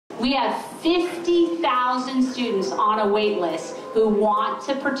We have 50,000 students on a wait list who want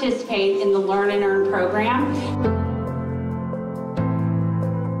to participate in the Learn and Earn program.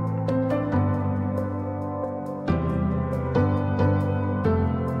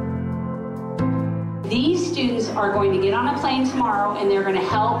 These students are going to get on a plane tomorrow and they're going to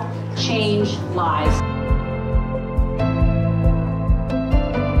help change lives.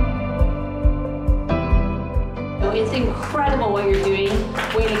 So it's incredible what you're doing.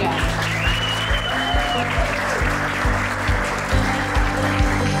 Way to go.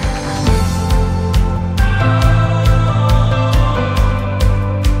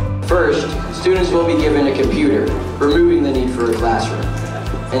 First, students will be given a computer, removing the need for a classroom.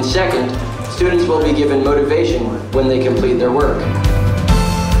 And second, students will be given motivation when they complete their work.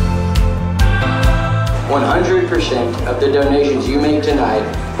 100% of the donations you make tonight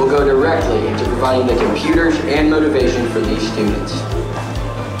will go directly into providing the computers and motivation for these students.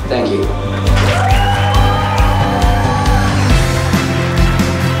 Thank you.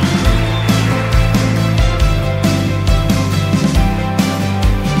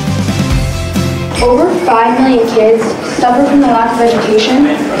 Over 5 million kids suffer from the lack of education,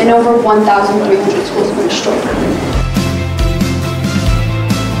 and over 1,300 schools have been destroyed.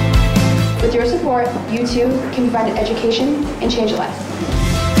 With your support, you too can provide an education and change a life.